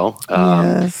very well,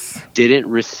 yes, didn't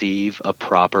receive a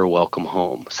proper welcome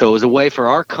home. So it was a way for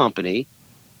our company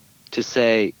to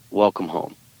say welcome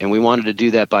home. And we wanted to do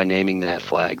that by naming that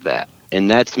flag that. And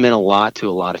that's meant a lot to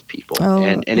a lot of people.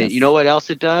 And yes. You know what else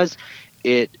it does?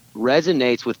 It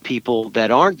resonates with people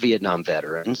that aren't Vietnam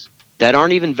veterans, that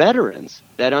aren't even veterans,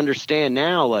 that understand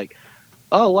now, like,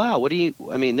 oh, wow,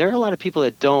 there are a lot of people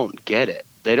that don't get it.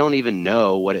 They don't even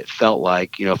know what it felt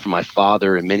like, for my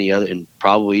father and many other, and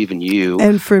probably even you.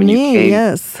 And for me,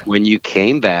 yes. When you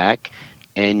came back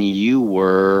and you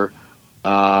were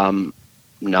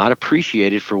not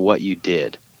appreciated for what you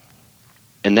did.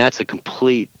 And that's a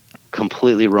completely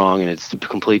wrong, and it's a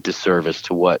complete disservice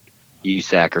to what you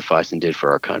sacrificed and did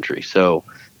for our country. So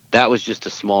that was just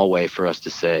a small way for us to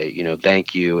say,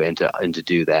 thank you and to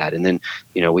do that. And then,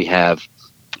 we have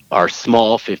our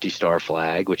small 50-star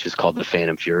flag, which is called the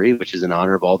Phantom Fury, which is in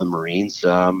honor of all the Marines,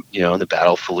 in the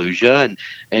Battle of Fallujah,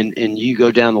 and you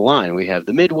go down the line. We have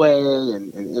the Midway,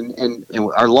 and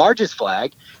our largest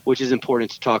flag, which is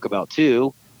important to talk about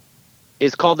too,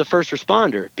 is called the First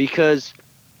Responder, because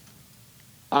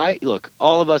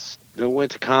all of us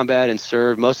went to combat and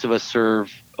served. Most of us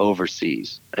serve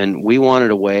overseas, and we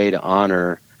wanted a way to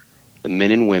honor the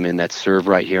men and women that serve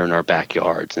right here in our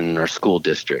backyards and in our school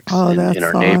districts and in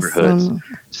our neighborhoods.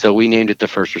 So we named it the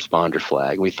First Responder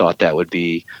flag. We thought that would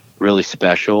be really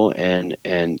special, and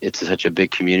it's such a big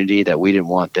community that we didn't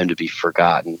want them to be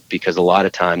forgotten, because a lot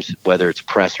of times, whether it's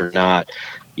press or not,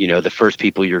 the first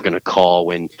people you're going to call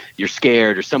when you're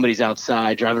scared or somebody's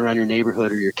outside driving around your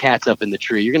neighborhood or your cat's up in the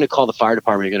tree, you're going to call the fire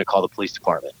department, you're going to call the police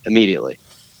department immediately.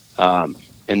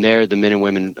 And they're the men and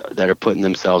women that are putting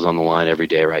themselves on the line every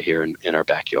day right here in our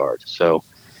backyard. So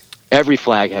every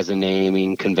flag has a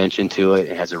naming convention to it.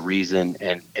 It has a reason,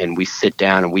 and we sit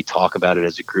down and we talk about it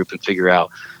as a group and figure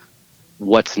out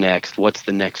what's next, what's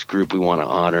the next group we want to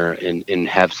honor, and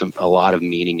have a lot of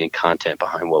meaning and content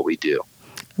behind what we do.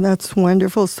 That's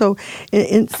wonderful. So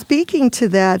in speaking to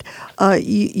that,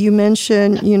 you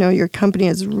mentioned, your company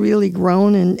has really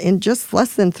grown in just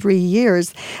less than 3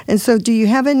 years. And so do you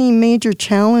have any major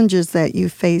challenges that you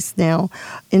face now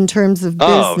in terms of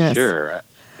business? Oh, sure.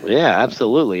 Yeah,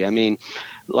 absolutely. I mean,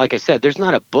 like I said, there's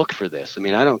not a book for this. I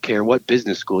mean, I don't care what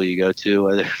business school you go to,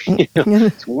 whether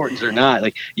it's Wharton's or not.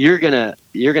 Like you're gonna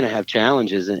have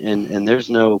challenges, and there's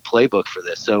no playbook for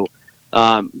this. So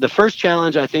the first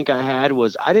challenge I think I had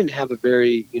was I didn't have a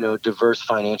very diverse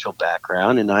financial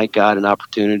background, and I got an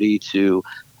opportunity to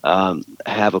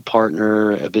have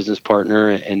a business partner,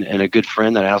 and a good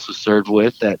friend that I also served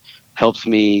with that helps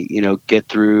me get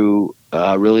through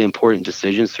really important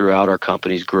decisions throughout our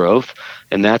company's growth,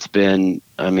 and that's been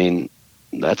amazing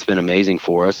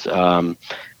for us.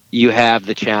 You have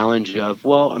the challenge of,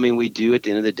 we do at the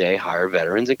end of the day hire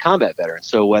veterans and combat veterans.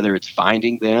 So whether it's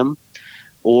finding them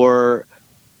or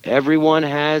everyone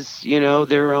has,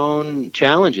 their own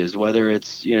challenges, whether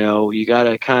it's, you got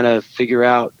to kind of figure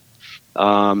out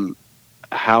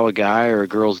how a guy or a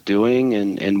girl's doing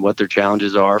and what their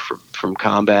challenges are from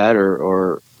combat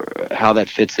or how that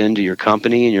fits into your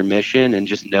company and your mission, and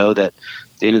just know that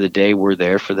at the end of the day, we're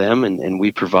there for them, and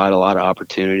we provide a lot of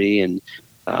opportunity, and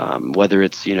whether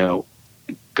it's,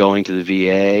 going to the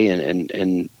VA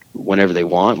and whenever they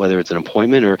want, whether it's an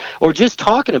appointment or just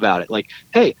talking about it, like,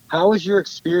 hey, how was your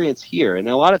experience here? And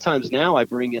a lot of times now I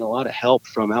bring in a lot of help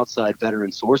from outside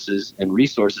veteran sources and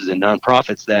resources and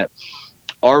nonprofits that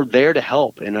are there to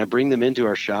help, and I bring them into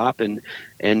our shop, and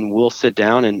we'll sit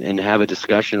down and have a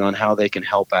discussion on how they can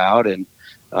help out and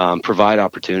provide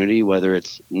opportunity, whether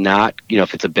it's not,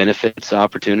 if it's a benefits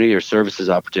opportunity or services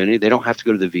opportunity. They don't have to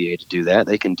go to the VA to do that.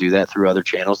 They can do that through other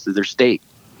channels, through their state.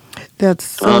 That's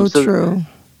so true.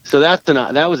 So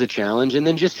that was a challenge. And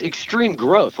then just extreme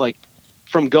growth, like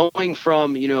from going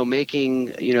from,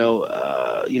 making,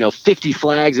 50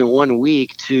 flags in 1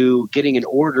 week to getting an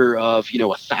order of,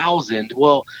 1,000.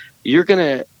 Well, you're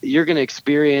going to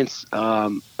experience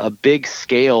a big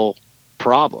scale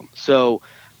problem. So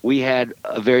we had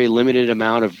a very limited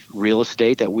amount of real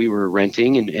estate that we were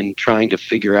renting and trying to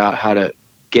figure out how to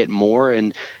get more,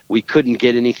 and we couldn't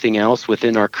get anything else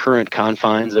within our current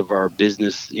confines of our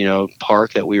business,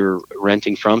 park that we were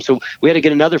renting from. So we had to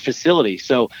get another facility.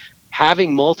 So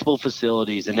having multiple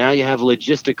facilities, and now you have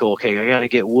logistical, okay, I got to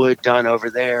get wood done over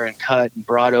there and cut and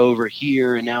brought over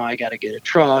here, and now I got to get a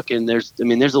truck, and there's a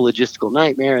logistical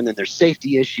nightmare, and then there's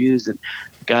safety issues, and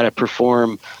got to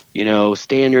perform,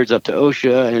 standards up to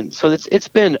OSHA, and so it's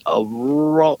been a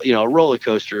roller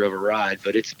coaster of a ride,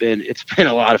 but it's been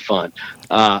a lot of fun.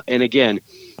 And again,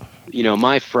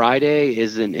 my Friday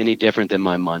isn't any different than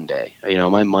my Monday.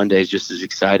 My Monday is just as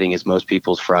exciting as most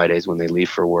people's Fridays when they leave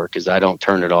for work, because I don't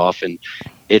turn it off, and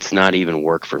it's not even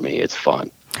work for me. It's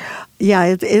fun.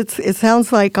 Yeah, it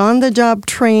sounds like on-the-job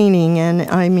training, and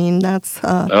I mean that's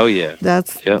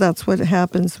that's what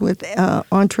happens with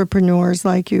entrepreneurs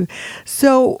like you.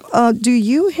 So, do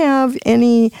you have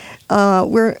any?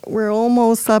 We're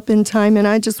almost up in time, and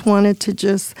I just wanted to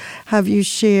just have you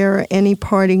share any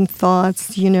parting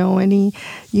thoughts.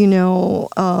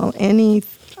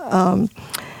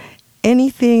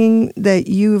 Anything that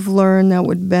you've learned that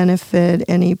would benefit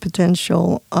any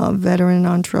potential veteran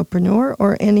entrepreneur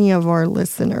or any of our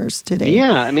listeners today?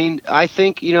 Yeah, I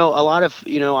think, a lot of,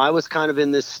 I was kind of in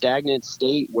this stagnant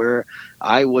state where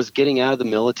I was getting out of the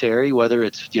military, whether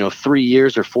it's, 3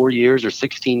 years or 4 years or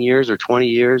 16 years or 20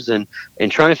 years, and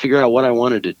trying to figure out what I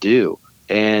wanted to do.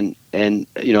 And a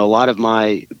lot of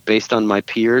based on my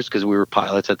peers, because we were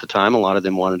pilots at the time, a lot of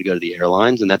them wanted to go to the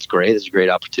airlines, and that's great. It's a great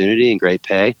opportunity and great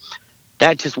pay.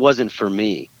 That just wasn't for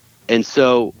me. And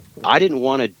so I didn't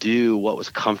want to do what was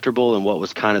comfortable and what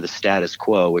was kind of the status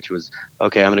quo, which was,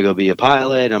 okay, I'm going to go be a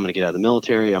pilot, I'm going to get out of the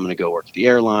military, I'm going to go work at the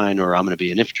airline, or I'm going to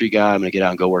be an infantry guy, I'm going to get out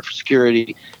and go work for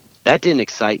security. That didn't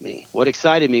excite me. What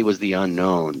excited me was the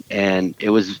unknown. And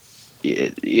it was,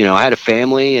 I had a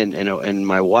family, and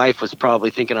my wife was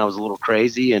probably thinking I was a little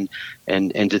crazy, and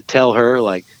to tell her,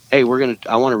 like, hey,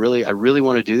 I really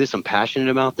want to do this. I'm passionate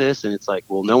about this. And it's like,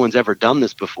 well, no one's ever done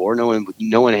this before. No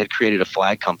one had created a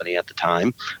flag company at the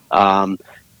time.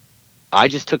 I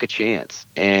just took a chance,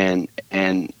 and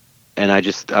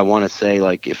I want to say,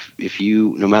 like, if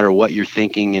you, no matter what you're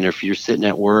thinking, and if you're sitting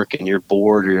at work and you're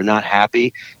bored or you're not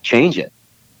happy, change it.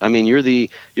 You're the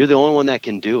only one that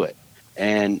can do it.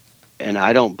 And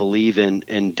I don't believe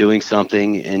in doing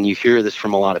something, and you hear this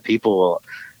from a lot of people.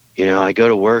 I go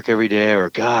to work every day,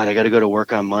 or God, I got to go to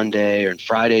work on Monday, or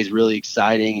Friday's really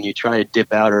exciting, and you try to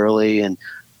dip out early. And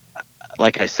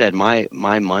like I said, my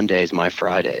Monday is my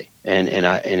Friday, and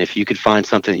if you could find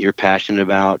something that you're passionate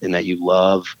about and that you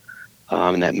love,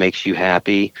 and that makes you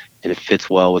happy, and it fits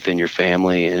well within your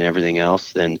family and everything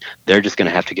else, then they're just going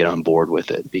to have to get on board with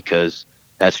it, because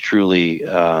that's truly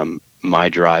my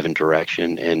drive and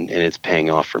direction, and it's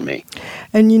paying off for me.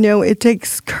 And it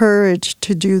takes courage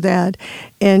to do that,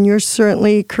 and you're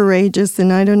certainly courageous.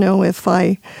 And I don't know if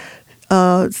I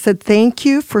said thank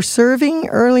you for serving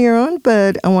earlier on,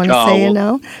 but I want to say it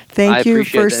now. Thank you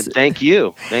for that. Thank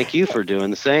you for doing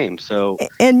the same. So,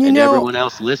 and everyone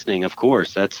else listening, of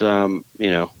course, that's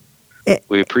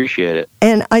we appreciate it.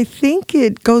 And I think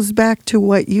it goes back to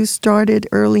what you started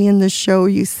early in the show.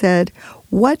 You said,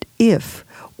 "What if?"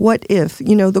 What if,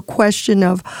 the question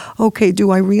of, okay,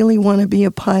 do I really want to be a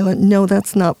pilot? No,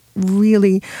 that's not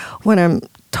really what I'm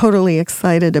totally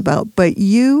excited about. But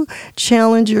you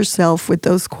challenge yourself with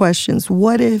those questions.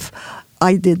 What if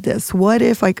I did this? What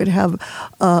if I could have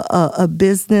a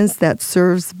business that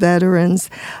serves veterans,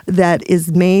 that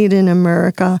is made in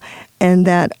America, and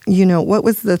that, what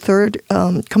was the third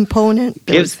component?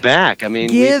 Gives back. I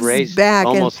mean, we've raised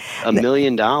almost $1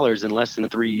 million in less than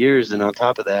 3 years. And on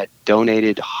top of that,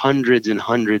 donated hundreds and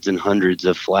hundreds and hundreds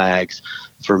of flags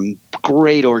for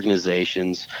great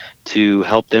organizations to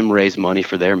help them raise money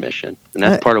for their mission. And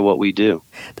that's part of what we do.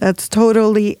 That's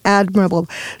totally admirable.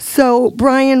 So,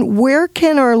 Brian, where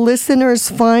can our listeners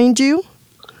find you?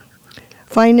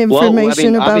 Find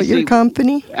information about your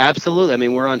company? Absolutely. I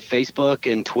mean, we're on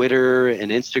Facebook and Twitter and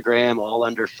Instagram, all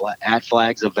under at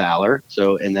Flags of Valor.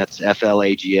 So, and that's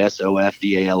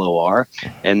FLAGSOFVALOR.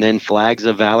 And then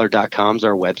flagsofvalor.com is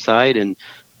our website. And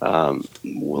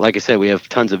like I said, we have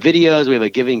tons of videos. We have a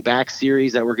giving back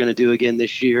series that we're going to do again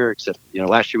this year. Except,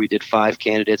 last year we did 5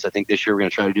 candidates. I think this year we're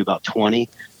going to try to do about 20.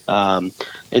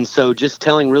 And so just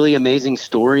telling really amazing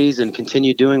stories and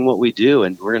continue doing what we do.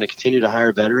 And we're going to continue to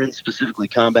hire veterans, specifically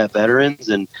combat veterans,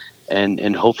 and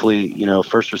hopefully,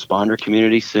 first responder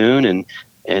community soon,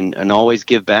 and always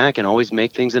give back and always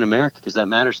make things in America, because that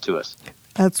matters to us.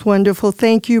 That's wonderful.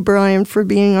 Thank you, Brian, for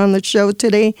being on the show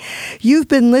today. You've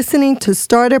been listening to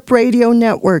Startup Radio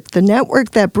Network, the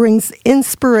network that brings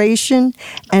inspiration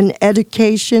and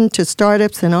education to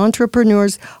startups and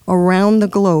entrepreneurs around the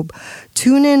globe.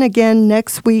 Tune in again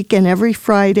next week and every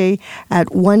Friday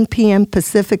at 1 p.m.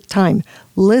 Pacific Time.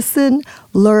 Listen,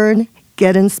 learn,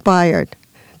 get inspired.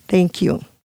 Thank you.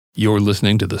 You're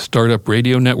listening to the Startup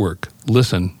Radio Network.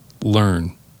 Listen,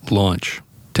 learn, launch.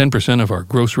 10% of our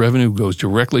gross revenue goes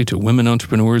directly to women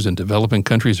entrepreneurs in developing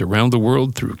countries around the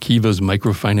world through Kiva's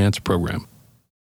microfinance program.